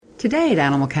Today at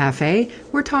Animal Cafe,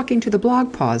 we're talking to the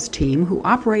Blogpaws team who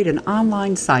operate an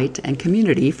online site and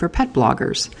community for pet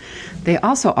bloggers. They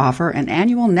also offer an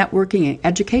annual networking and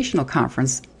educational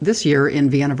conference this year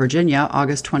in Vienna, Virginia,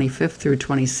 August 25th through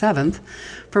 27th,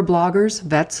 for bloggers,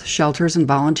 vets, shelters, and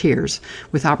volunteers,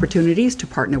 with opportunities to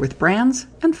partner with brands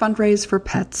and fundraise for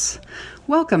pets.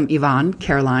 Welcome, Yvonne,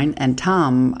 Caroline, and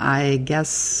Tom, I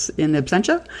guess in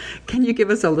absentia. Can you give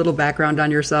us a little background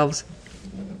on yourselves?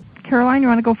 Caroline, you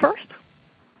want to go first?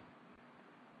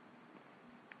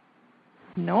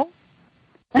 No?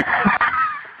 I'll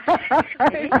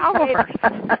go first.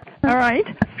 All right.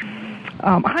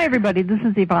 Hi, everybody. This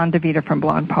is Yvonne DeVita from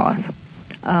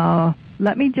Blogpaws.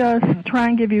 Let me just try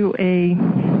and give you a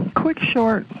quick,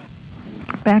 short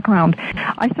background.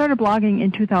 I started blogging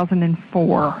in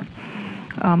 2004,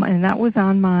 and that was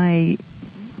on my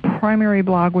primary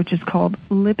blog, which is called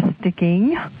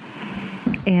Lipsticking,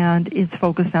 and it's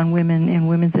focused on women and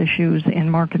women's issues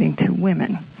and marketing to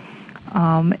women.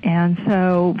 And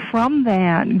so from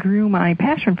that grew my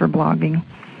passion for blogging,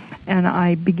 and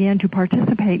I began to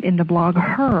participate in the Blog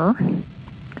Her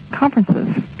conferences.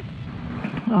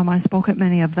 I spoke at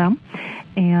many of them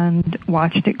and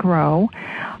watched it grow.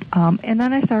 And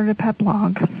then I started a pet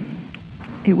blog.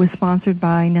 It was sponsored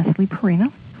by Nestle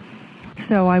Purina.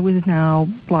 So I was now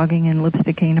blogging and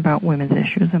lipsticking about women's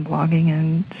issues and blogging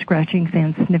and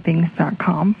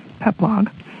scratchingsandSniffings.com pet blog.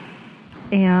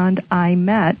 And I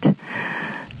met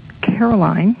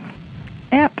Caroline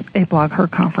at a Blog Her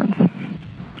conference.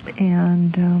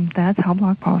 And that's how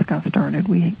Blogpaws got started.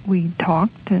 We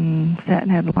talked and sat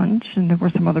and had lunch, and there were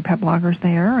some other pet bloggers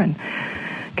there. And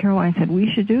Caroline said, we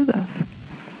should do this.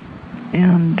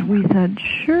 And we said,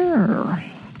 sure.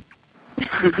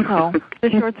 So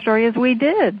the short story is we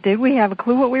did. Did we have a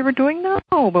clue what we were doing? No,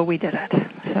 but we did it.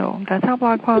 So that's how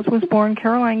Blogpaws was born.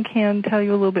 Caroline can tell you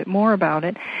a little bit more about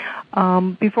it.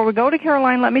 Before we go to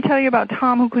Caroline, let me tell you about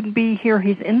Tom, who couldn't be here.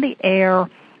 He's in the air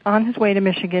on his way to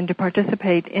Michigan to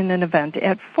participate in an event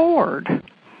at Ford.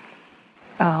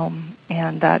 And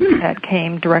that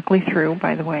came directly through,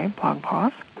 by the way,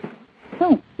 Blogpaws.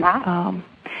 Oh, wow.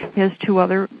 He has two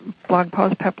other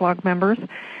Blogpaws pet blog members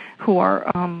who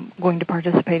are going to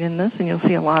participate in this, and you'll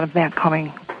see a lot of that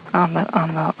coming on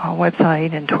the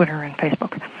website and Twitter and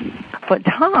Facebook. But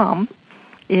Tom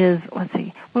is, let's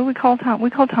see, what do we call Tom? We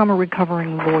call Tom a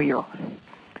recovering lawyer.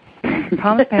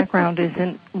 Tom's background is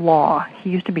in law.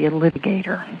 He used to be a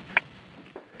litigator.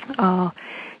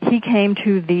 He came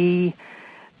to the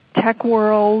tech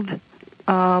world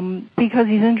because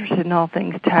he's interested in all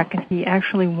things tech, and he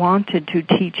actually wanted to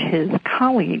teach his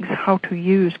colleagues how to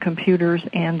use computers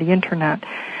and the Internet,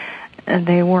 and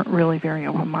they weren't really very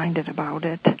open-minded about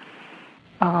it.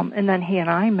 And then he and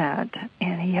I met,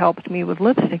 and he helped me with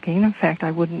lipsticking. In fact,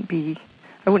 I wouldn't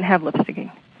have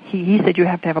lipsticking. He said, you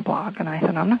have to have a blog, and I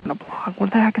said, I'm not going to blog.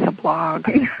 What the heck is a blog?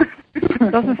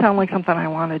 It doesn't sound like something I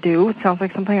want to do. It sounds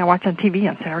like something I watch on TV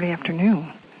on Saturday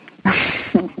afternoon.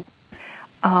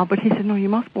 But he said, no, you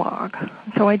must blog.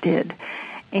 So I did.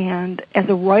 And as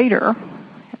a writer,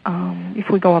 if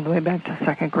we go all the way back to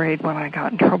second grade when I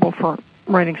got in trouble for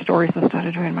writing stories instead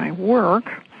of doing my work,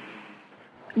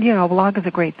 blog is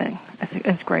a great thing.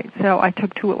 It's great. So I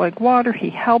took to it like water. He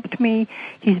helped me.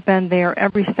 He's been there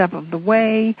every step of the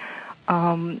way.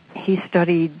 He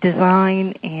studied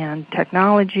design and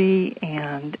technology,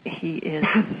 and he is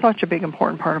such a big,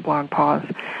 important part of Blogpaws.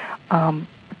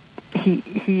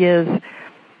 He is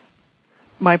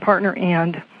my partner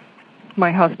and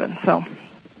my husband, so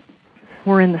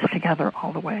we're in this together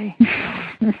all the way.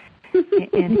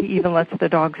 And he even lets the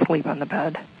dog sleep on the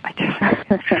bed.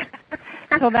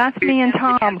 So that's me and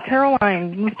Tom.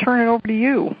 Caroline, let's turn it over to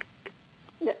you.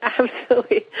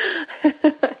 Absolutely.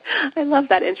 I love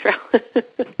that intro.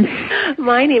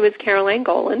 My name is Caroline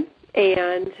Golan,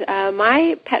 and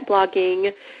my pet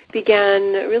blogging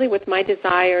began really with my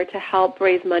desire to help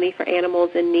raise money for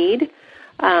animals in need.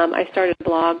 I started a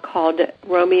blog called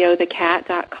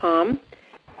RomeoTheCat.com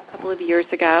a couple of years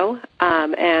ago,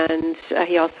 and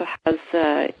he also has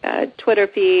a Twitter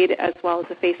feed as well as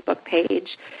a Facebook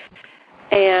page.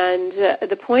 And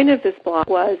the point of this blog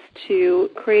was to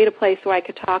create a place where I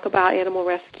could talk about animal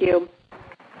rescue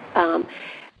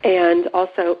and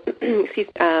also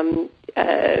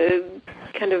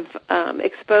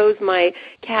expose my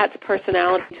cat's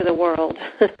personality to the world.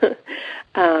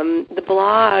 The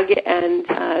blog and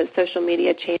social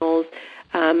media channels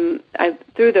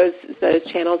through those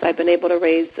channels, I've been able to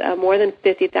raise more than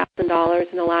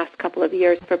 $50,000 in the last couple of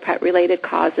years for pet-related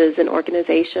causes and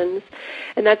organizations,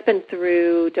 and that's been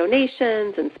through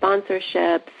donations and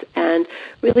sponsorships, and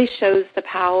really shows the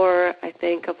power, I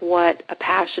think, of what a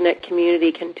passionate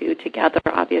community can do together.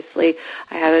 Obviously,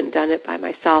 I haven't done it by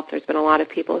myself. There's been a lot of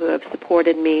people who have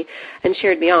supported me and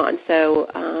cheered me on. So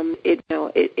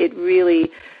it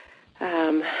really,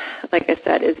 like I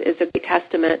said, is a big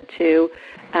testament to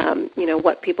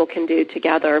what people can do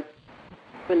together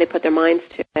when they put their minds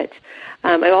to it.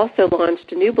 I also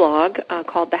launched a new blog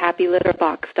called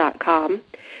thehappylitterbox.com,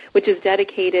 which is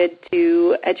dedicated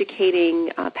to educating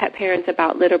pet parents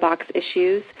about litter box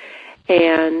issues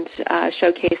and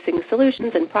showcasing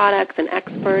solutions and products and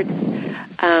experts.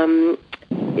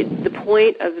 The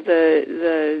point of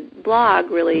the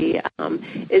blog really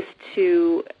is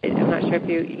to, I'm not sure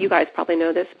if you guys probably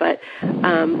know this, but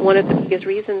one of the biggest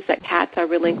reasons that cats are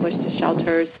relinquished to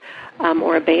shelters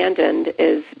or abandoned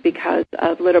is because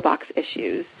of litter box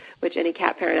issues, which any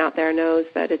cat parent out there knows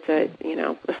that it's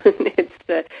it's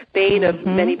the bane of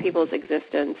many people's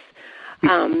existence.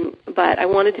 But I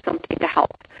wanted something to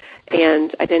help,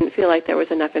 and I didn't feel like there was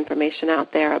enough information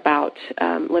out there about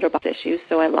litter box issues,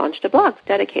 so I launched a blog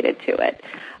dedicated to it.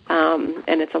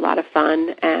 And it's a lot of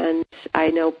fun, and I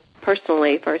know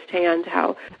personally firsthand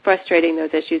how frustrating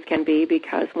those issues can be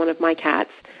because one of my cats,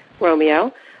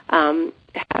 Romeo,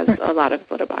 has a lot of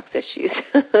litter box issues.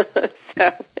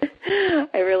 So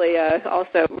I really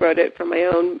also wrote it for my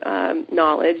own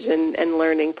knowledge and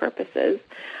learning purposes.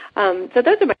 So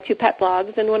those are my two pet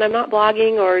blogs, and when I'm not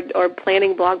blogging or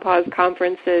planning Blogpaws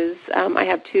conferences, I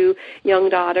have two young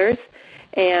daughters,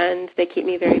 and they keep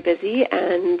me very busy,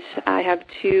 and I have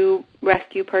two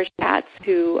rescue Persian cats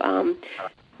who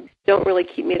don't really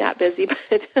keep me that busy,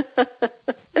 but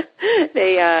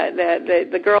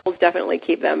the girls definitely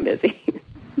keep them busy.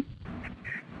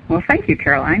 Well, thank you,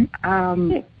 Caroline.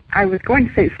 I was going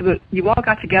to say, so that you all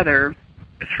got together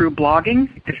through blogging,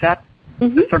 is that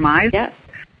the surmise? Yes.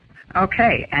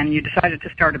 Okay, and you decided to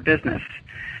start a business.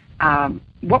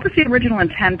 What was the original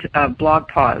intent of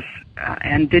Blogpaws,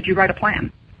 and did you write a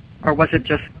plan? Or was it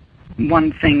just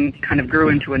one thing kind of grew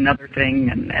into another thing,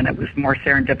 and it was more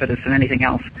serendipitous than anything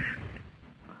else?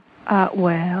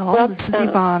 Well, this is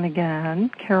Yvonne again.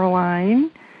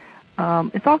 Caroline,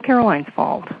 it's all Caroline's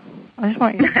fault. I just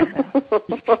want you to know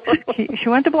that. She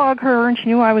went to Blog Her, and she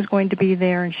knew I was going to be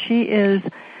there, and she's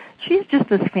just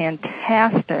this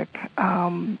fantastic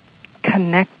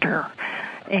connector.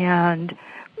 And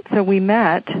so we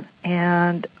met,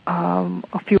 and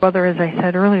a few other, as I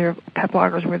said earlier, pet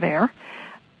bloggers were there.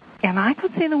 And I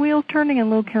could see the wheels turning in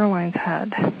little Caroline's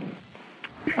head.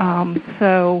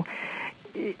 So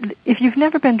if you've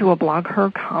never been to a Blog Her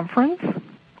conference,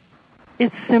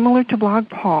 it's similar to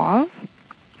Blogpaws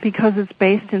because it's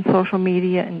based in social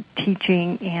media and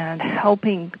teaching and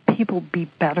helping people be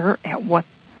better at what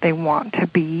they want to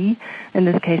be, in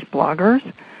this case, bloggers.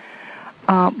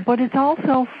 But it's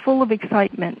also full of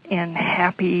excitement and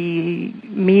happy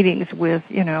meetings with,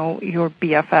 your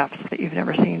BFFs that you've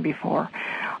never seen before.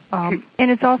 And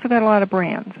it's also got a lot of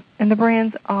brands. And the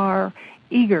brands are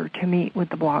eager to meet with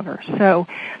the bloggers. So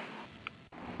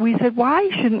we said, why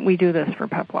shouldn't we do this for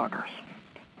pet bloggers?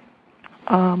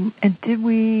 And did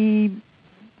we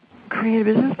create a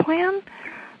business plan?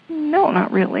 No,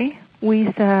 not really.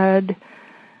 We said,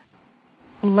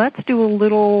 let's do a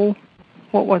little,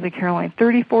 what was it, Caroline,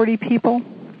 30, 40 people?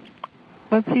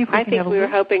 Let's see if we I can think we were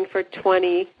hoping for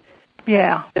 20.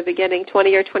 Yeah. At the beginning,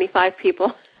 20 or 25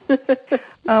 people.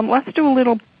 Let's do a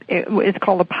little, it's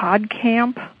called a pod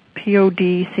camp,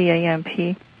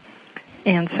 PODCAMP.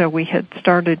 And so we had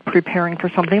started preparing for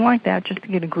something like that just to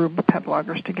get a group of pet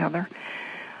bloggers together.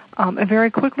 And very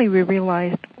quickly we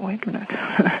realized, wait a minute,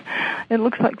 it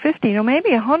looks like 50, maybe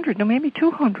 100, maybe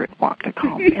 200 want to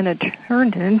come. And it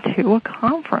turned into a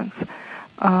conference.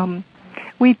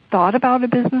 We thought about a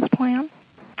business plan,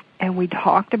 and we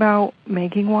talked about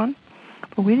making one,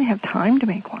 but we didn't have time to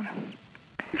make one.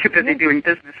 Too busy doing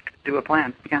business to do a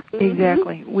plan, yeah.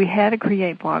 Exactly. We had to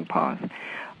create Blogpaws.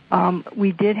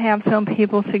 We did have some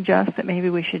people suggest that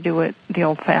maybe we should do it the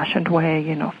old-fashioned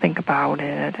way, think about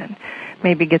it and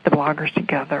maybe get the bloggers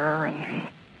together and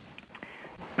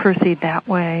proceed that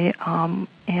way.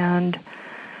 And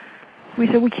we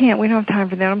said, we can't. We don't have time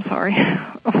for that. I'm sorry.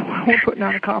 We're putting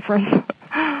on a conference.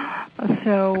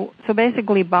 So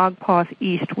basically Blogpaws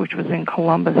East, which was in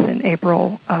Columbus in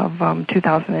April of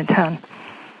 2010,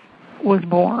 was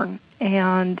born.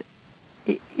 And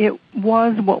it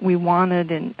was what we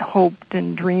wanted and hoped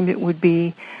and dreamed it would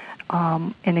be.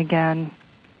 And again,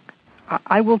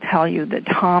 I will tell you that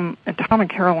Tom and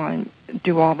Caroline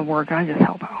do all the work. I just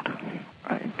help out.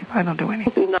 I don't do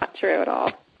anything. Not true at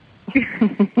all.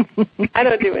 I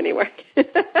don't do any work.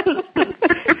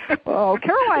 Well,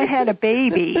 Caroline had a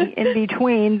baby in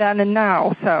between then and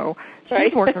now, so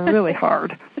she's working really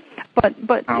hard. But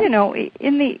you know,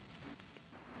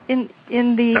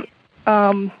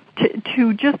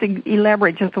 to just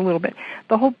elaborate just a little bit,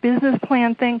 the whole business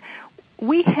plan thing,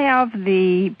 we have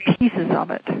the pieces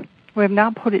of it. We have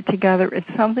not put it together. It's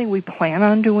something we plan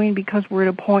on doing because we're at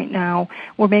a point now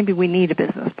where maybe we need a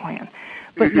business plan.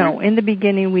 But no, in the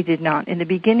beginning we did not. In the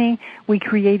beginning, we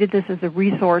created this as a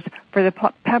resource for the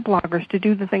pet bloggers to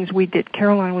do the things we did.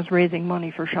 Caroline was raising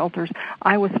money for shelters.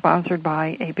 I was sponsored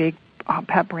by a big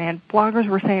pet brand. Bloggers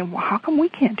were saying, well, how come we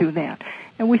can't do that?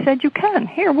 And we said, you can.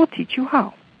 Here, we'll teach you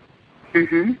how.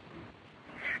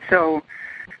 So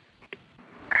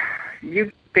you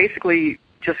basically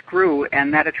just grew,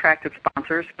 and that attracted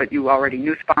sponsors, but you already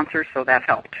knew sponsors, so that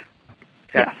helped.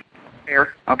 Yes.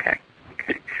 Fair? Okay.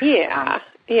 Yeah,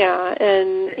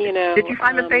 and, you know... Did you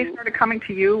find that they started coming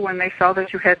to you when they saw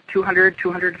that you had 200,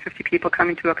 250 people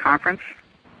coming to a conference?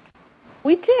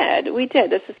 We did.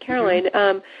 This is Caroline.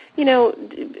 You know,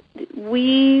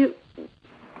 we,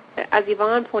 as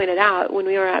Yvonne pointed out, when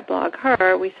we were at Blog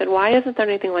Her, we said, why isn't there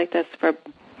anything like this for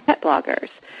pet bloggers?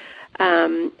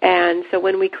 And so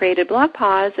when we created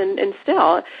Blogpaws, and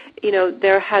still, you know,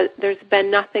 there's been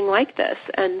nothing like this.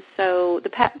 And so the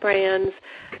pet brands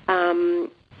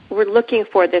were looking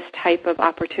for this type of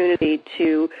opportunity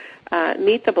to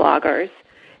meet the bloggers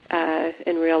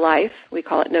in real life. We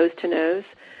call it nose to nose.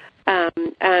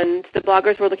 And the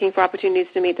bloggers were looking for opportunities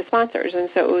to meet the sponsors. And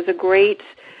so it was a great,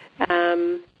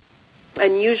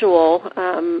 unusual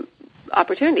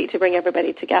opportunity to bring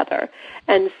everybody together.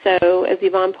 And so, as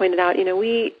Yvonne pointed out, you know,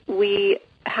 we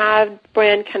have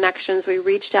brand connections. We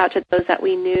reached out to those that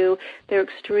we knew. They're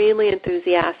extremely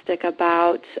enthusiastic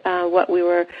about what we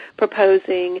were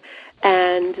proposing.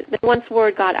 And then once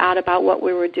word got out about what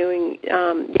we were doing,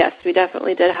 yes, we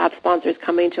definitely did have sponsors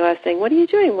coming to us saying, what are you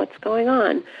doing? What's going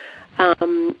on?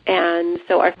 And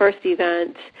so our first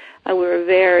event, we were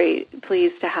very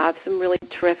pleased to have some really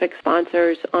terrific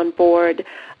sponsors on board.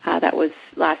 That was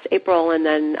last April, and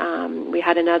then we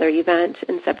had another event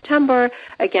in September.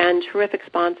 Again, terrific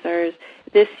sponsors.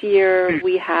 This year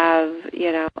we have,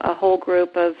 you know, a whole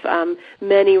group of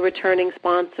many returning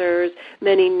sponsors,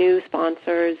 many new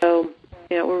sponsors. So,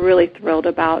 you know, we're really thrilled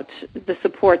about the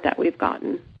support that we've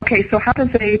gotten. Okay, so how does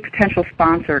a potential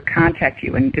sponsor contact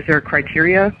you, and is there a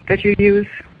criteria that you use?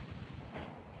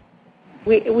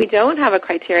 We don't have a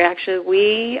criteria, actually.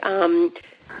 We,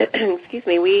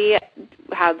 we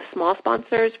have small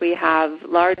sponsors, we have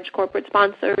large corporate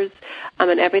sponsors,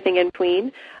 and everything in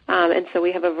between. And so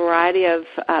we have a variety of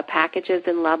packages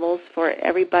and levels for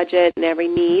every budget and every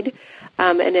need.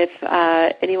 And if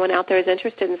anyone out there is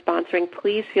interested in sponsoring,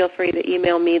 please feel free to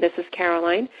email me. This is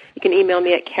Caroline. You can email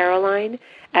me at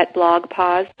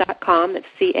caroline@blogpaws.com. That's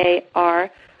CAROLINE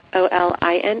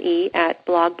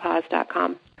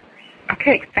 @blogpaws.com.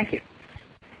 Okay, thank you.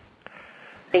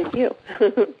 Thank you.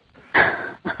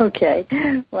 Okay.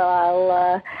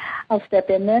 Well, I'll step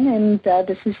in then, and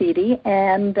this is Edie,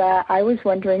 and I was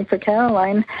wondering for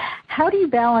Caroline, how do you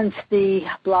balance the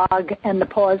blog and the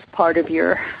pause part of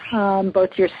your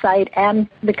both your site and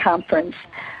the conference?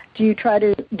 Do you try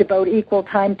to devote equal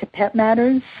time to pet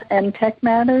matters and tech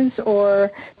matters,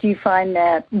 or do you find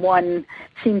that one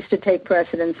seems to take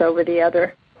precedence over the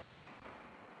other?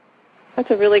 That's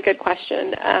a really good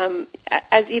question.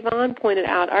 As Yvonne pointed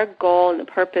out, our goal and the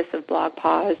purpose of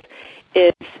Blogpaws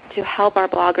is to help our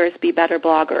bloggers be better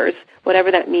bloggers,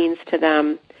 whatever that means to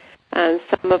them.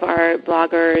 Some of our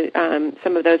bloggers,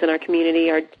 some of those in our community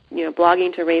are, you know,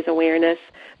 blogging to raise awareness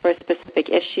for a specific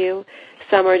issue.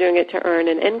 Some are doing it to earn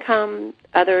an income.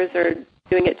 Others are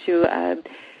doing it to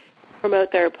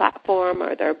promote their platform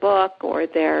or their book or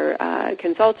their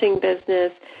consulting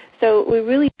business. So we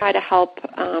really try to help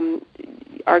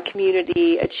our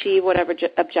community achieve whatever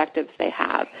objectives they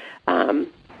have.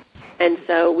 And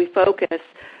so we focus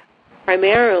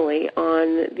primarily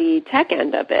on the tech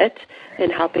end of it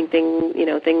and helping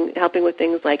helping with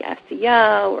things like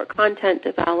SEO or content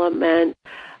development,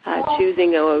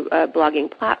 choosing a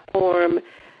blogging platform,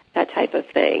 that type of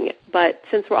thing. But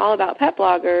since we're all about pet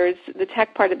bloggers, the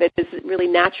tech part of it is really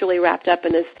naturally wrapped up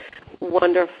in this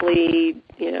wonderfully,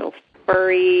 you know,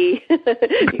 furry,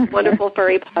 wonderful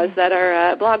furry paws that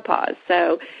are Blogpaws.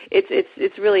 So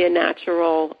it's really a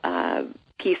natural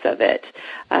piece of it.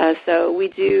 So we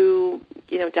do,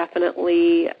 you know,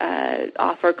 definitely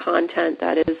offer content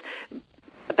that is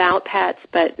about pets,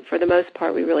 but for the most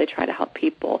part, we really try to help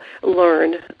people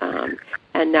learn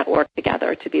and network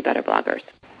together to be better bloggers.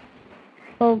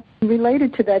 Well,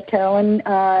 related to that, Carolyn,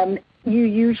 you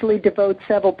usually devote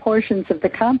several portions of the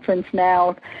conference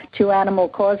now to animal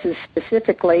causes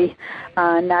specifically,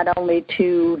 not only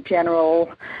to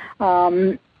general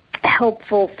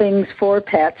helpful things for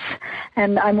pets.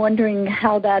 And I'm wondering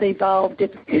how that evolved,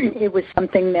 if it was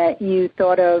something that you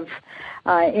thought of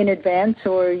in advance,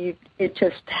 or it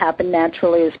just happened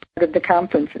naturally as part of the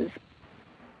conferences.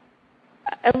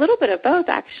 A little bit of both,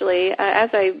 actually. As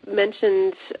I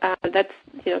mentioned, that's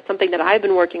something that I've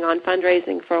been working on,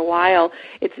 fundraising, for a while.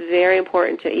 It's very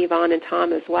important to Yvonne and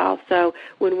Tom as well. So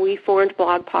when we formed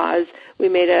Blogpaws, we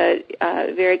made a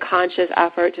very conscious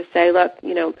effort to say, look,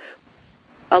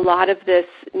 a lot of this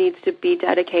needs to be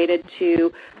dedicated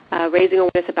to raising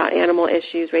awareness about animal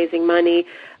issues, raising money,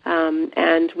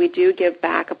 and we do give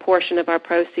back a portion of our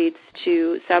proceeds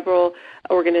to several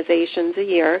organizations a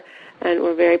year, and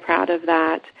we're very proud of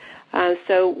that.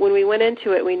 So when we went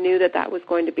into it, we knew that was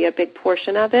going to be a big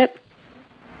portion of it.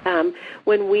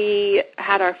 When we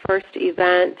had our first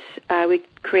event, we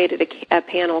created a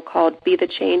panel called Be the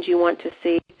Change You Want to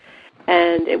See,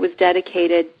 and it was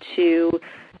dedicated to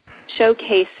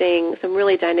showcasing some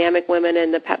really dynamic women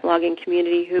in the pet blogging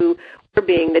community who were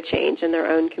being the change in their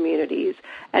own communities.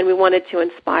 And we wanted to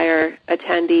inspire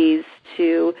attendees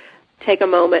to take a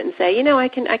moment and say,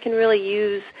 I can really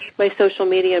use my social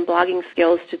media and blogging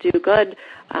skills to do good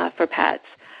for pets.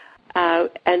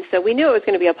 And so we knew it was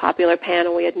going to be a popular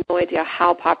panel. We had no idea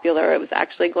how popular it was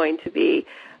actually going to be.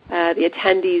 The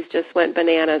attendees just went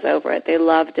bananas over it. They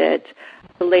loved it.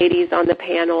 The ladies on the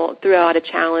panel threw out a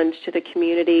challenge to the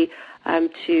community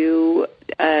to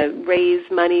raise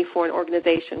money for an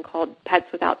organization called Pets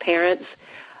Without Parents,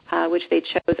 which they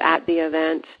chose at the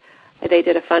event. They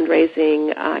did a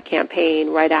fundraising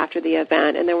campaign right after the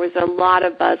event, and there was a lot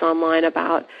of buzz online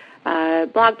about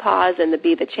Blogpaws and the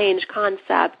Be the Change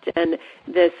concept and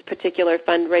this particular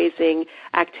fundraising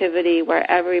activity where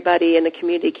everybody in the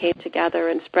community came together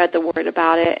and spread the word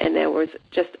about it, and there was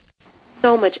just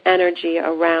so much energy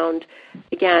around,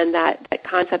 again, that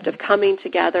concept of coming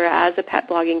together as a pet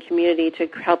blogging community to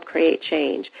help create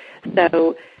change.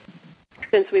 So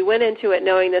since we went into it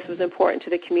knowing this was important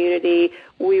to the community,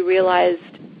 we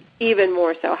realized even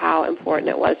more so how important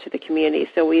it was to the community.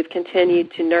 So we've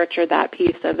continued to nurture that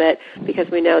piece of it because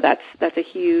we know that's a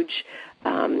huge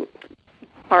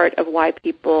part of why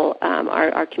people,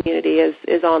 our community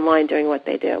is online doing what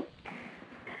they do.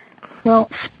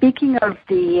 Well, speaking of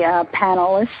the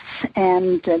panelists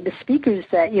and the speakers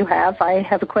that you have, I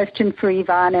have a question for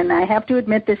Yvonne, and I have to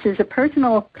admit this is a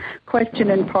personal question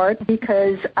in part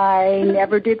because I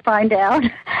never did find out.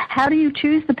 How do you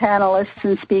choose the panelists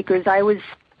and speakers? I was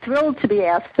thrilled to be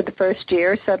asked for the first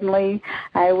year. Suddenly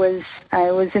I was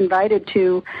invited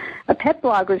to a pet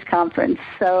bloggers conference,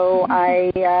 so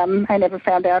I never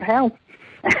found out how.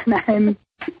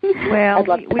 I'd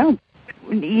love to know.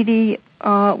 Edie,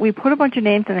 we put a bunch of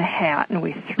names in a hat and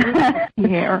we threw it in the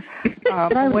air.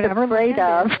 I was afraid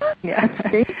of. Yeah.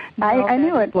 I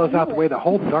knew it. Blows out the way the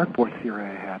whole dartboard theory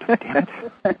I had. Damn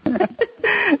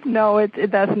it. No,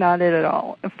 that's not it at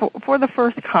all. For the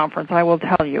first conference, I will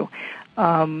tell you,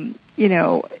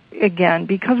 again,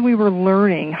 because we were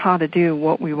learning how to do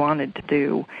what we wanted to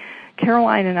do,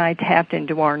 Caroline and I tapped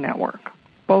into our network.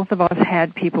 Both of us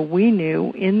had people we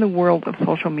knew in the world of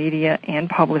social media and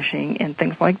publishing and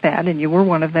things like that, and you were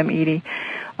one of them, Edie,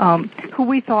 who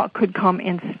we thought could come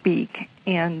and speak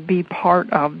and be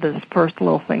part of this first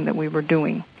little thing that we were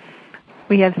doing.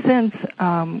 We have since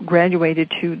graduated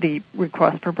to the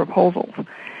request for proposals,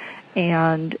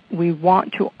 and we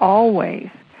want to always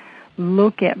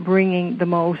look at bringing the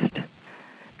most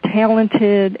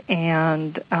talented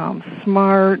and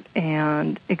smart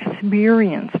and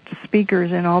experienced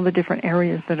speakers in all the different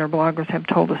areas that our bloggers have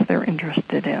told us they're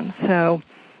interested in. So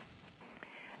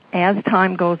as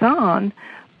time goes on,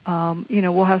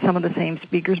 we'll have some of the same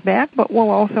speakers back, but we'll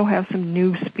also have some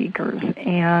new speakers.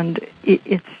 And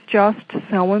it's just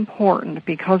so important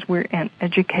because we're an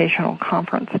educational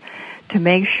conference to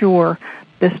make sure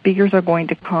the speakers are going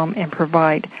to come and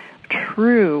provide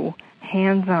true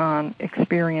hands-on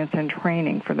experience and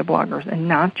training for the bloggers and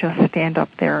not just stand up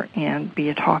there and be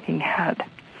a talking head.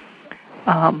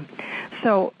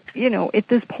 So, at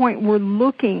this point we're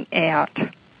looking at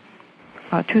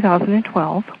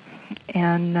 2012,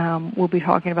 and we'll be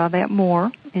talking about that more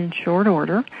in short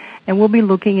order, and we'll be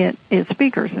looking at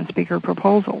speakers and speaker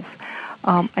proposals.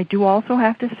 I do also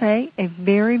have to say a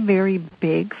very, very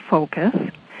big focus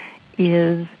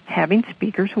is having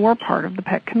speakers who are part of the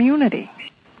pet community.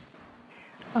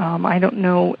 I don't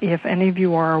know if any of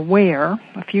you are aware,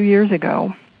 a few years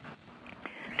ago,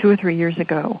 2 or 3 years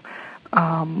ago,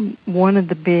 one of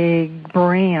the big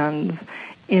brands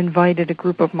invited a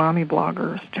group of mommy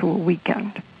bloggers to a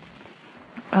weekend.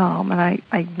 And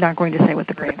I'm not going to say what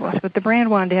the brand was, but the brand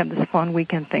wanted to have this fun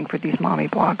weekend thing for these mommy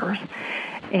bloggers.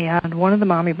 And one of the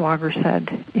mommy bloggers said,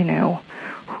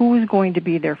 who is going to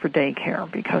be there for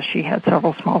daycare? Because she had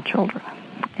several small children.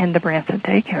 And the brand said,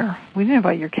 daycare? We didn't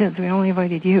invite your kids. We only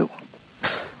invited you.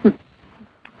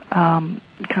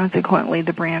 Consequently,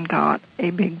 the brand got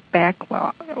a big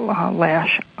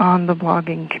backlash on the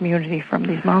blogging community from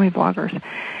these mommy bloggers.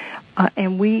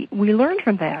 And we learned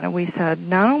from that, and we said,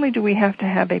 not only do we have to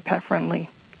have a pet-friendly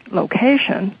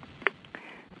location,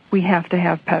 we have to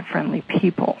have pet-friendly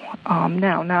people.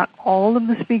 Now, not all of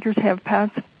the speakers have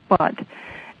pets, but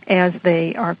as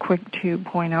they are quick to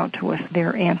point out to us,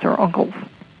 they're aunts or uncles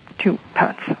to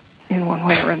pets in one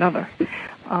way or another.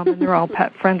 And they're all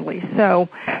pet-friendly. So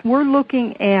we're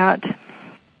looking at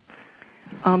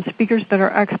speakers that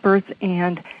are experts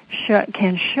and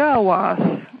can show us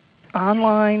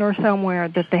online or somewhere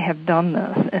that they have done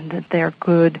this and that they're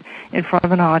good in front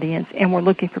of an audience. And we're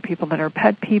looking for people that are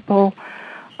pet people.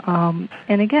 And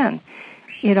again,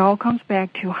 it all comes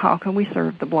back to how can we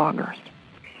serve the bloggers.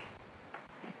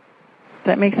 Does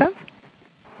that make sense?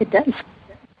 It does.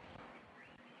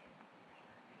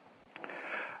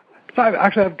 So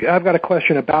I've got a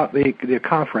question about the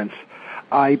conference.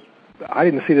 I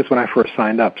didn't see this when I first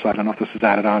signed up, so I don't know if this is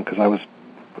added on because I was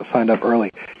signed up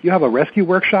early. You have a rescue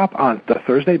workshop on the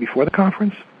Thursday before the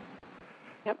conference?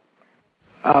 Yep.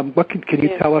 What can you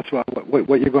tell us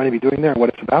what you're going to be doing there and what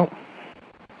it's about?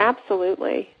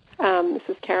 Absolutely. This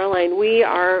is Caroline. We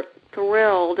are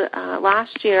thrilled.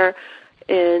 Last year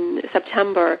in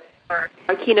September, our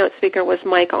keynote speaker was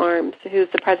Mike Arms, who's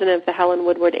the president of the Helen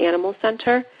Woodward Animal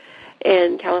Center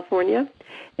in California.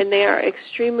 And they are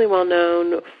extremely well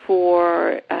known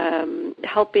for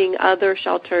helping other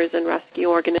shelters and rescue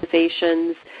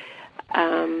organizations.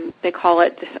 They call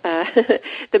it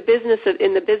the business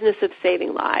of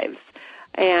saving lives.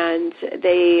 And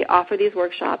they offer these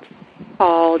workshops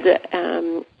called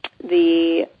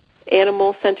the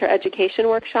Animal Center Education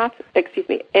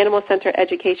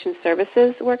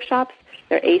Services Workshops.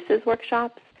 They're ACES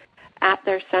workshops at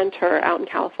their center out in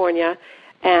California.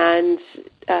 And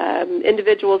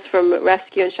individuals from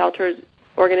rescue and shelter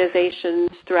organizations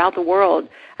throughout the world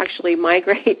actually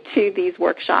migrate to these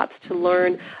workshops to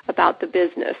learn about the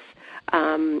business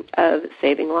of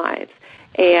saving lives.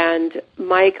 And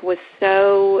Mike was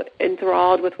so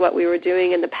enthralled with what we were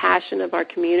doing and the passion of our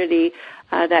community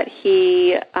that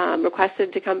he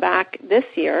requested to come back this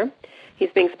year. He's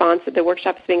being sponsored. The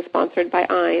workshop is being sponsored by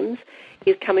IAMS.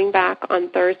 He's coming back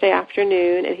on Thursday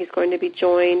afternoon, and he's going to be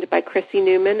joined by Chrissy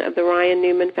Newman of the Ryan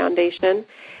Newman Foundation,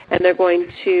 and they're going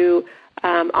to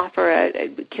offer a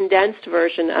condensed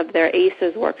version of their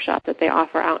ACES workshop that they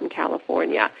offer out in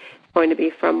California. It's going to be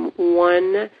from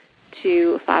 1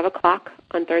 to 5 o'clock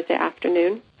on Thursday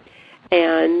afternoon,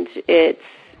 and it's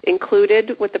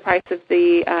included with the price of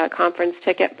the conference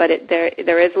ticket, but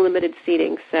there is limited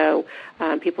seating, so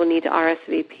people need to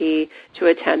RSVP to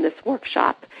attend this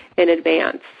workshop in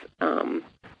advance. And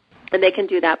they can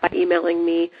do that by emailing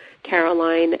me,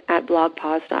 Caroline, at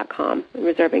blogpaws.com, and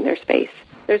reserving their space.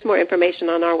 There's more information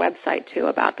on our website, too,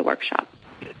 about the workshop.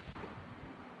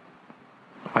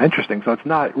 Interesting. So it's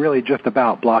not really just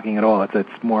about blogging at all.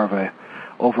 It's more of a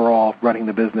overall running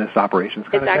the business operations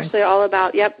kind of thing? It's actually all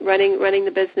about, running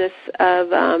the business of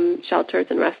shelters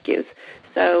and rescues.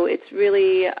 So it's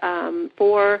really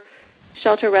for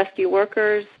shelter rescue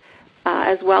workers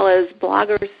as well as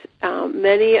bloggers.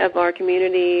 Many of our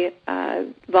community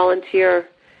volunteer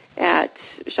at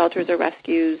shelters or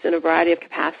rescues in a variety of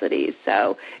capacities.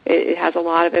 So it has a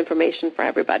lot of information for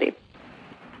everybody.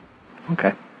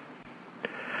 Okay.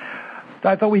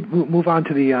 I thought we'd move on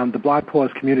to the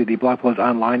Blogpaws community, Blogpaws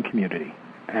online community.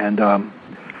 And I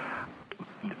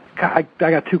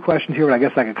got two questions here, but I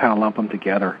guess I can kind of lump them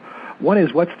together. One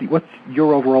is, what's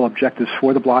your overall objectives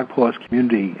for the Blogpaws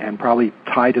community? And probably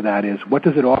tied to that is, what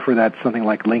does it offer that something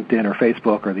like LinkedIn or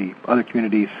Facebook or the other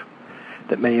communities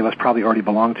that many of us probably already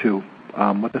belong to,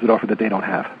 what does it offer that they don't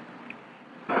have?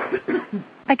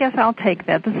 I guess I'll take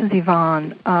that. This is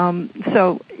Yvonne.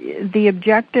 So the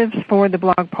objectives for the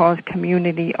Blogpaws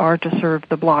community are to serve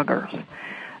the bloggers.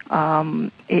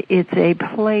 It's a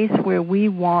place where we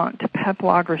want pet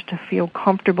bloggers to feel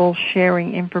comfortable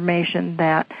sharing information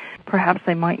that perhaps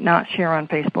they might not share on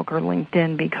Facebook or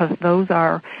LinkedIn, because those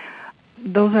are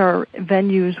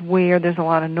venues where there's a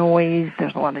lot of noise,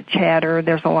 there's a lot of chatter,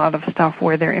 there's a lot of stuff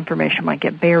where their information might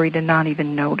get buried and not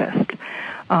even noticed.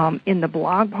 In the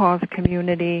Blogpaws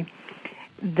community,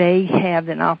 they have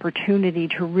an opportunity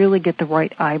to really get the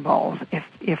right eyeballs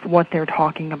if what they're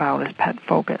talking about is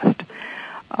pet-focused.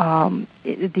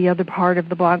 The other part of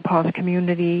the Blogpaws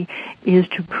community is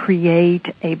to create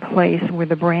a place where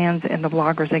the brands and the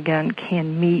bloggers, again,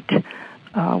 can meet,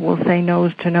 we'll say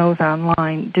nose-to-nose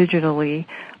online digitally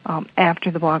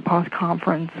after the Blogpaws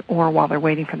conference or while they're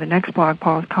waiting for the next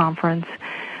Blogpaws conference.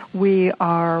 We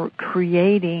are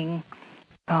creating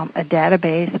a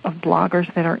database of bloggers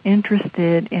that are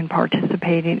interested in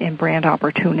participating in brand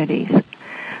opportunities.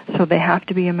 So they have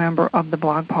to be a member of the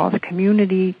Blogpaws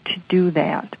community to do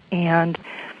that. And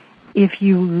if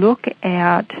you look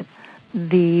at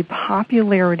the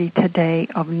popularity today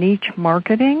of niche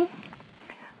marketing,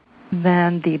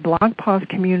 then the Blogpaws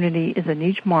community is a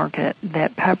niche market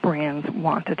that pet brands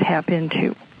want to tap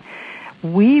into.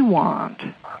 We want,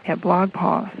 at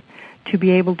Blogpaws, to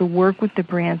be able to work with the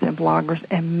brands and bloggers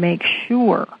and make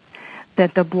sure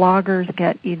that the bloggers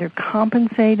get either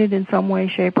compensated in some way,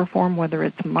 shape, or form, whether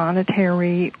it's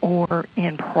monetary or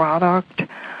in product,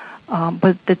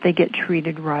 but that they get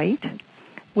treated right.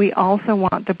 We also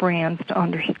want the brands to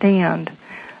understand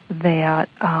that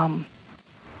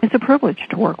it's a privilege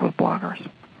to work with bloggers.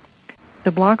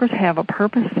 The bloggers have a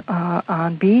purpose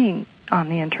on being on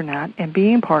the Internet and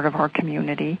being part of our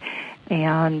community,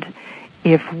 and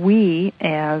if we,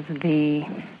 as the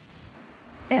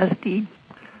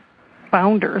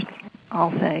founders,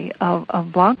 I'll say, of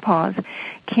Blogpaws,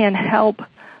 can help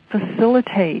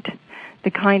facilitate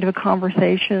the kind of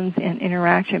conversations and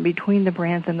interaction between the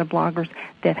brands and the bloggers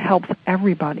that helps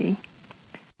everybody,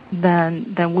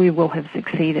 then we will have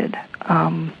succeeded.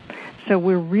 So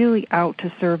we're really out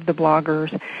to serve the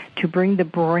bloggers, to bring the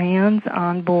brands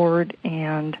on board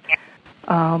and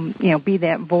be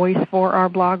that voice for our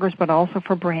bloggers, but also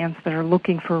for brands that are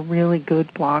looking for really good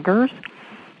bloggers.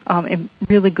 And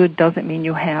really good doesn't mean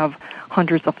you have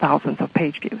hundreds of thousands of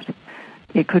page views.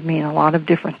 It could mean a lot of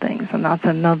different things, and that's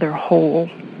another whole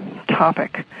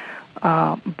topic.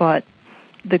 But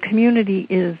the community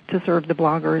is to serve the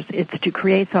bloggers. It's to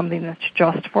create something that's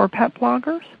just for pet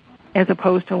bloggers as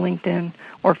opposed to LinkedIn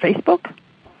or Facebook.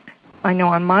 I know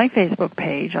on my Facebook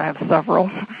page I have several.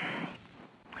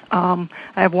 I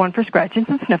have one for scratchings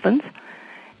and sniffins,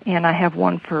 and I have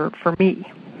one for me,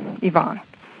 Yvonne.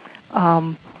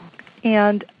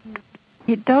 And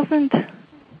it doesn't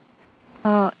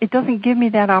give me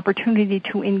that opportunity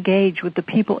to engage with the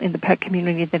people in the pet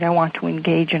community that I want to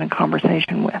engage in a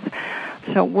conversation with.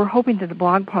 So we're hoping that the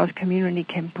Blogpaws community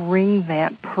can bring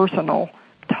that personal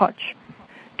touch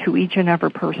to each and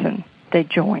every person that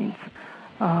joins,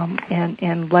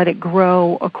 and let it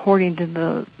grow according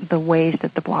to the ways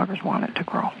that the bloggers want it to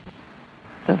grow.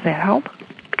 Does that help?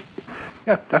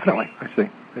 Yeah, definitely. I see.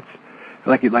 It's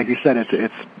like you said,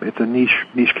 it's a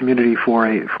niche community for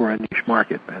a niche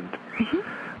market, and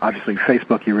obviously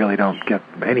Facebook you really don't get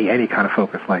any kind of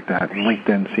focus like that. And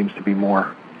LinkedIn seems to be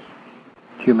more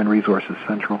human resources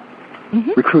central,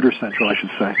 recruiter central, I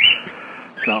should say.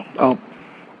 So,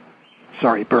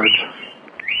 sorry, birds.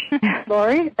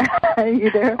 Lori, are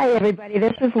you there? Hi, everybody.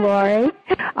 This is Lori.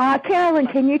 Carolyn,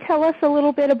 can you tell us a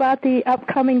little bit about the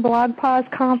upcoming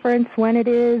Blogpaws conference, when it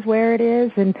is, where it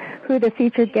is, and who the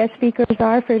featured guest speakers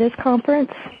are for this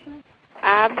conference?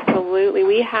 Absolutely.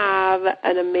 We have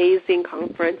an amazing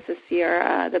conference this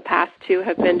year. The past two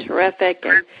have been terrific,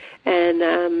 and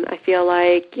I feel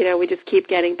like, we just keep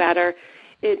getting better.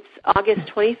 It's August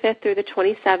 25th through the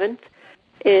 27th.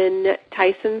 In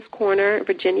Tyson's Corner,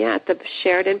 Virginia, at the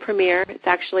Sheridan Premier. It's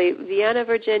actually Vienna,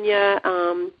 Virginia,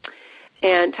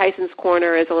 and Tyson's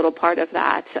Corner is a little part of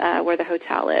that, where the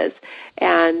hotel is.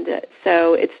 And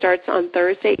so it starts on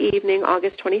Thursday evening,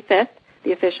 August 25th,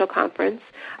 the official conference.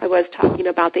 I was talking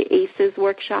about the ACES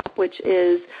workshop, which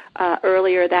is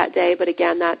earlier that day, but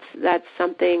again, that's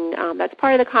something that's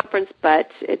part of the conference,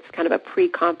 but it's kind of a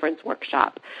pre-conference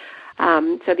workshop.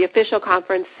 So the official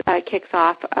conference kicks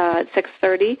off at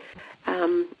 6:30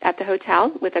 at the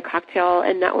hotel with a cocktail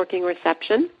and networking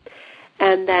reception.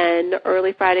 And then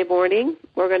early Friday morning,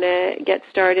 we're going to get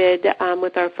started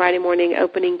with our Friday morning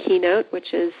opening keynote,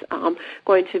 which is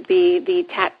going to be the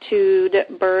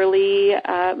tattooed, burly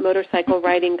motorcycle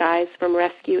riding guys from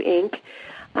Rescue Inc.,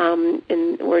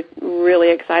 and we're really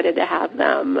excited to have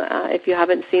them. If you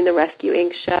haven't seen the Rescue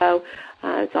Inc. show,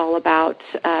 it's all about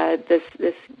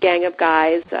this gang of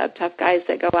guys, tough guys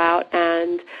that go out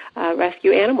and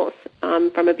rescue animals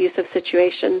from abusive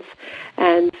situations.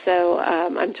 And so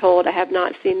I'm told, I have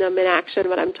not seen them in action,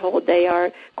 but I'm told they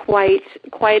are quite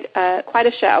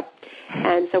a show.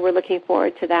 And so we're looking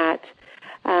forward to that.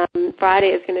 Friday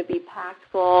is going to be packed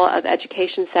full of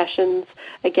education sessions,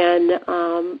 again,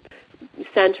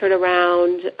 centered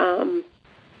around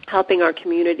helping our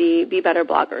community be better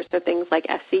bloggers. So things like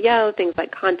SEO, things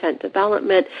like content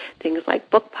development, things like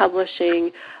book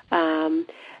publishing. And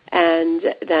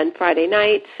then Friday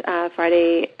night,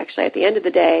 actually at the end of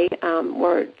the day,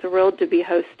 we're thrilled to be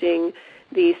hosting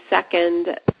the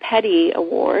second Petty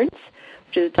Awards,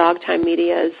 which is Dogtime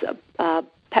Media's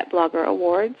Pet Blogger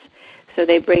Awards. So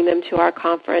they bring them to our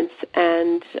conference,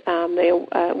 and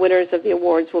the winners of the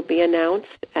awards will be announced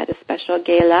at a special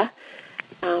gala.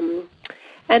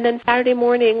 And then Saturday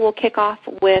morning, we'll kick off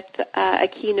with a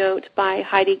keynote by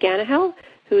Heidi Ganahel,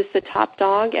 who's the top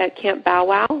dog at Camp Bow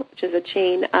Wow, which is a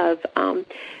chain of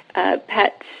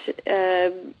pet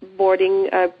boarding,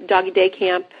 doggy day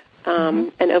camp,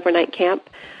 and overnight camp.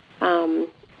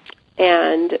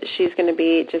 And she's going to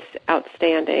be just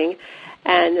outstanding.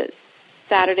 And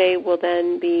Saturday will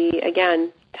then be,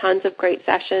 again, tons of great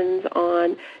sessions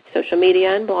on social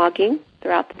media and blogging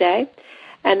throughout the day.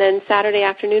 And then Saturday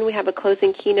afternoon, we have a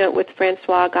closing keynote with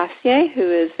Francois Gassier, who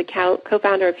is the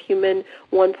co-founder of Human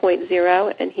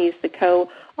 1.0, and he's the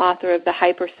co-author of the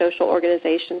Hyper Social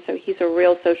Organization. So he's a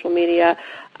real social media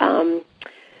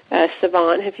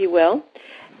savant, if you will.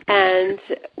 And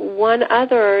one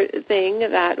other thing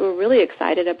that we're really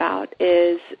excited about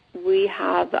is we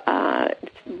have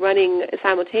running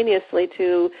simultaneously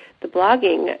to the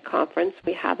blogging conference,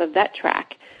 we have a vet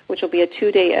track, which will be a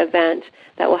 2-day event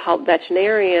that will help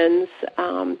veterinarians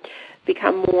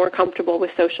become more comfortable with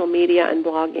social media and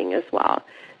blogging as well.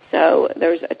 So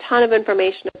there's a ton of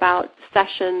information about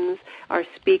sessions, our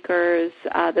speakers,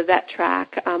 the vet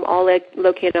track, all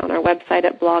located on our website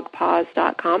at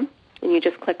blogpaws.com. And you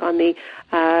just click on the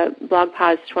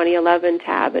Blogpaws 2011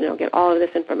 tab, and it'll get all of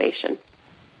this information.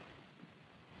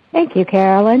 Thank you,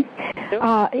 Carolyn.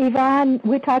 Yvonne,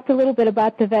 we talked a little bit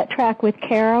about the vet track with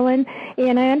Carolyn,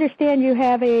 and I understand you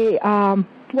have a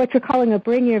what you're calling a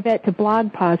Bring Your Vet to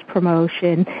Blogpaws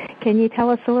promotion. Can you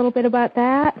tell us a little bit about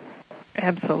that?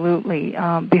 Absolutely.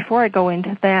 Before I go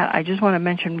into that, I just want to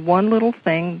mention one little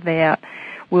thing that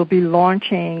we'll be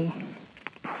launching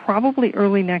probably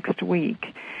early next week.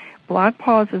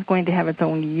 Blogpaws is going to have its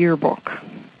own yearbook.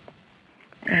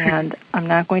 And I'm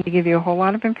not going to give you a whole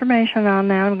lot of information on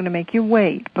that. I'm going to make you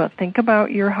wait. But think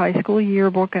about your high school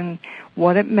yearbook and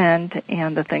what it meant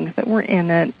and the things that were in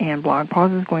it, and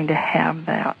Blogpaws is going to have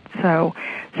that. So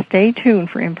stay tuned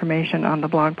for information on the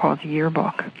Blogpaws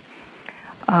yearbook.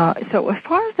 So as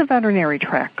far as the veterinary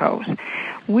track goes,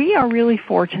 we are really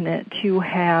fortunate to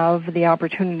have the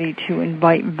opportunity to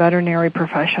invite veterinary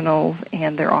professionals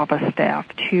and their office staff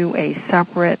to a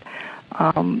separate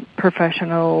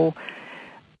professional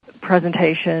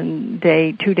presentation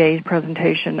day, 2 days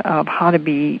presentation of how to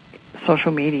be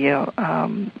social media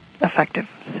effective.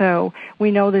 So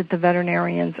we know that the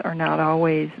veterinarians are not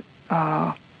always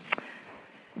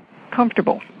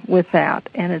comfortable with that,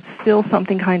 and it's still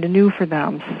something kind of new for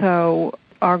them. So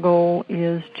our goal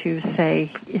is to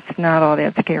say it's not all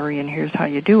that scary, and here's how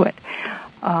you do it.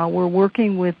 We're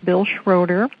working with Bill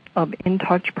Schroeder of In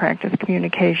Touch Practice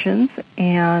Communications,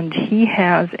 and he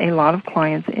has a lot of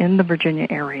clients in the Virginia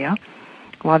area,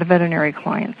 a lot of veterinary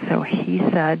clients. So he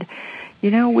said,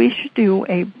 we should do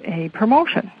a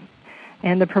promotion,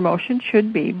 and the promotion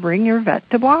should be Bring Your Vet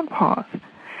to Blogpaws,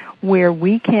 where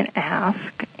we can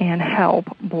ask and help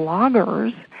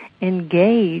bloggers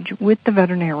engage with the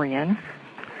veterinarian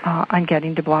on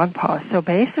getting to Blogpaws. So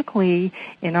basically,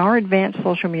 in our advanced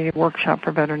social media workshop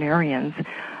for veterinarians,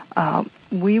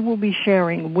 we will be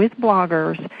sharing with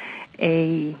bloggers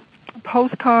a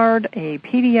postcard, a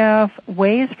PDF,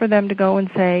 ways for them to go and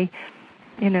say,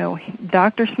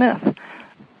 Dr. Smith,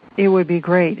 it would be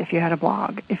great if you had a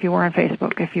blog, if you were on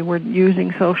Facebook, if you were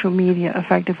using social media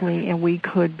effectively, and we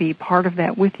could be part of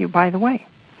that with you. By the way,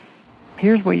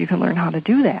 here's where you can learn how to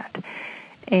do that.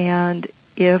 And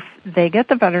if they get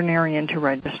the veterinarian to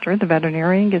register, the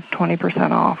veterinarian gets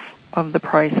 20% off of the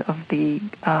price of the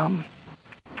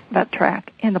vet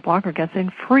track, and the blogger gets in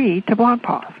free to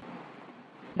Blogpaws.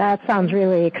 That sounds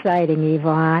really exciting,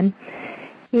 Yvonne.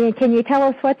 Can you tell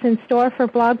us what's in store for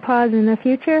Blogpaws in the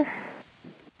future?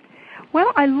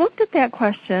 Well, I looked at that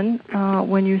question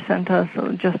when you sent us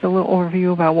just a little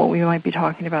overview about what we might be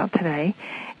talking about today,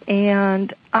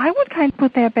 and I would kind of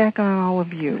put that back on all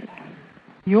of you.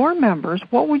 Your members,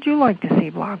 what would you like to see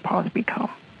Blogpaws become?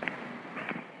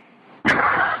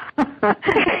 You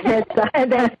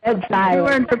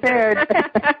weren't prepared.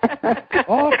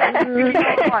 I'll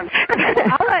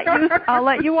let you I'll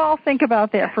let you all think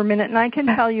about that for a minute, and I can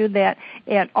tell you that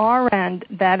at our end,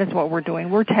 that is what we're doing.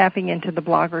 We're tapping into the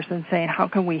bloggers and saying, how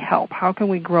can we help? How can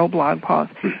we grow Blogpaws?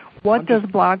 What does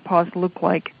Blogpaws look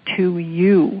like to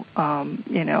you?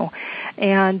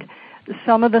 And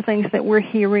some of the things that we're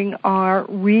hearing are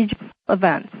regional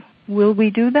events. Will we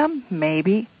do them?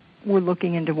 Maybe. We're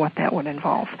looking into what that would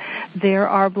involve. There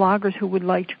are bloggers who would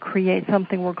like to create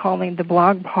something we're calling the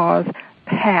Blogpaws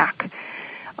Pack.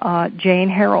 Jane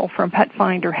Harrell from Pet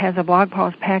Finder has a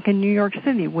Blogpaws Pack in New York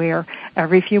City where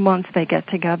every few months they get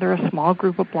together a small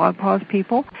group of Blogpaws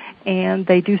people and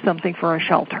they do something for a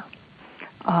shelter.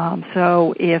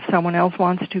 So if someone else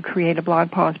wants to create a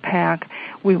Blogpaws Pack,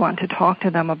 we want to talk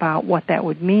to them about what that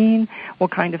would mean,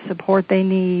 what kind of support they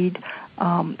need,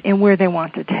 and where they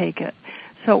want to take it.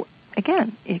 So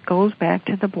again, it goes back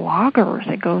to the bloggers.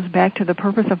 It goes back to the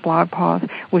purpose of Blogpaws,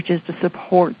 which is to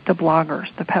support the bloggers,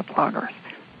 the pet bloggers.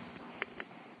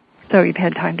 So you've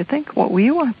had time to think, what will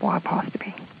you want Blogpaws to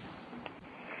be?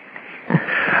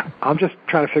 I'm just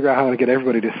trying to figure out how to get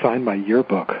everybody to sign my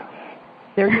yearbook.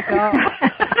 There you go.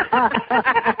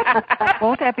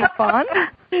 Won't that be fun?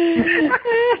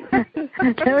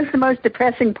 That was the most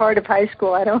depressing part of high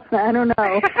school. I don't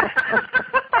know.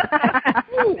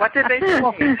 What did they say?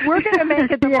 Well, we're going to make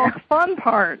it the most fun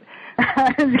part.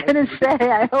 I was going to say,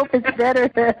 I hope it's better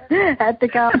at the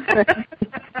conference.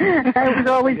 I was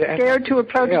always scared to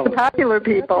approach the popular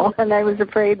people, and I was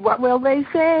afraid, what will they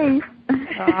say?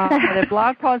 But at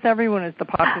Blogpaws, everyone is the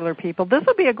popular people. This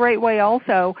will be a great way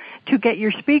also to get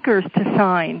your speakers to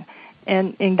sign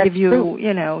and give you,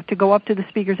 to go up to the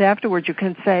speakers afterwards. You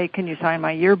can say, can you sign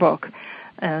my yearbook,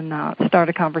 and start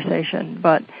a conversation.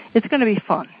 But it's going to be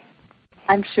fun.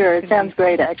 I'm sure. It sounds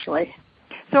great, actually.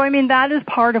 So, that is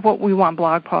part of what we want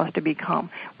Blogpaws to become.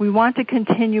 We want to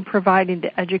continue providing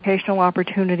the educational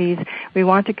opportunities. We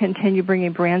want to continue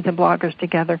bringing brands and bloggers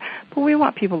together, but we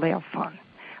want people to have fun.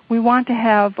 We want to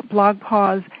have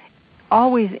Blogpaws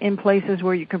always in places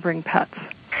where you can bring pets.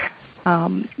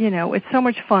 It's so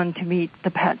much fun to meet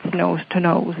the pets nose to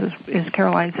nose, as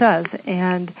Caroline says.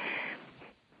 And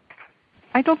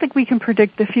I don't think we can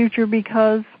predict the future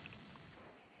because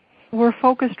we're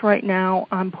focused right now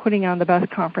on putting on the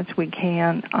best conference we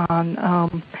can,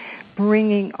 on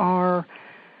bringing our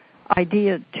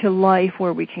idea to life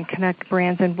where we can connect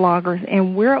brands and bloggers.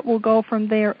 And where it will go from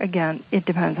there, again, it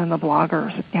depends on the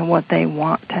bloggers and what they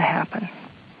want to happen.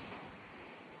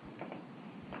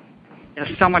 Yes,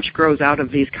 so much grows out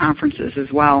of these conferences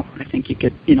as well. I think you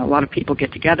get, a lot of people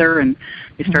get together and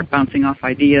they start bouncing off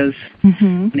ideas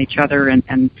on each other,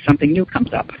 and something new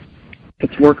comes up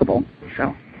that's workable.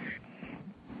 So.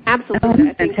 Absolutely.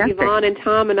 I think Yvonne and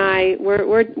Tom and I,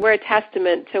 we're a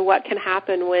testament to what can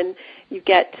happen when you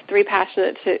get three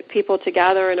passionate people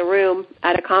together in a room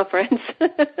at a conference.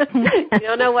 You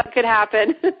don't know what could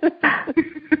happen.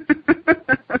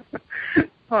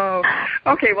 Oh,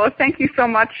 okay. Well, thank you so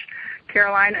much,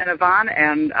 Caroline and Yvonne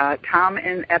and Tom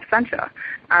in absentia.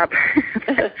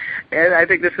 I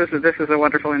think this is a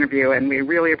wonderful interview, and we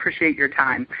really appreciate your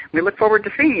time. We look forward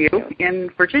to seeing you in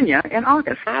Virginia in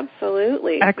August.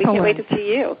 Absolutely. Excellent. We can't wait to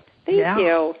see you. Thank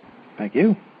you. Thank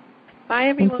you. Bye,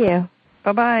 everyone. Thank you.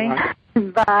 Bye-bye.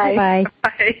 Bye. Bye.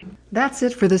 Bye. That's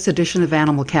it for this edition of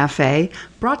Animal Cafe,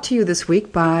 brought to you this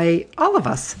week by all of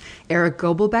us: Eric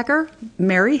Gobelbecker,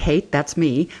 Mary Haight, that's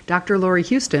me, Dr. Lori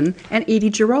Houston, and Edie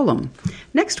Girolamo.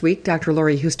 Next week, Dr.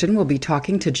 Lori Houston will be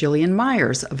talking to Jillian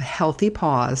Myers of Healthy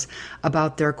Paws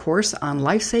about their course on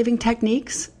life-saving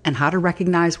techniques and how to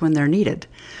recognize when they're needed.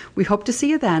 We hope to see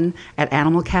you then at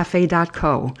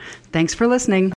animalcafe.co. Thanks for listening.